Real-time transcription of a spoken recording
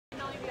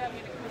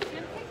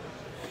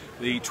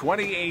The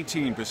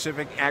 2018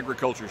 Pacific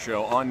Agriculture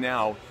Show on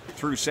now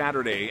through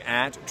Saturday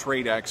at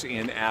Ttradex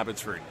in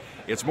Abbotsford.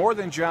 It's more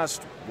than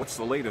just what's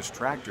the latest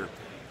tractor.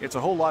 It's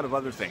a whole lot of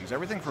other things.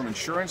 Everything from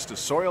insurance to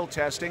soil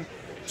testing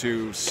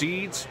to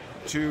seeds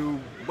to,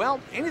 well,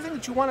 anything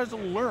that you wanted to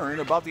learn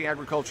about the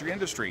agriculture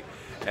industry,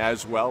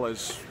 as well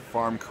as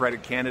Farm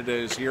Credit Canada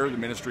is here, the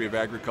Ministry of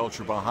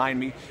Agriculture behind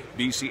me,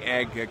 BC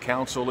Ag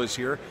Council is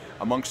here,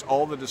 amongst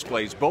all the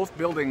displays. Both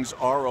buildings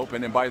are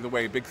open, and by the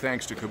way, big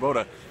thanks to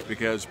Kubota,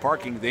 because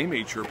parking, they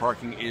made sure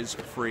parking is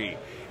free.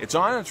 It's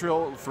on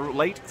until through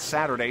late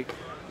Saturday,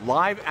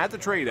 live at the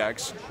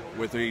Ttradex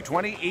with the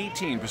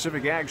 2018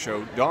 Pacific Ag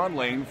Show. Don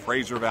Lane,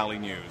 Fraser Valley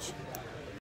News.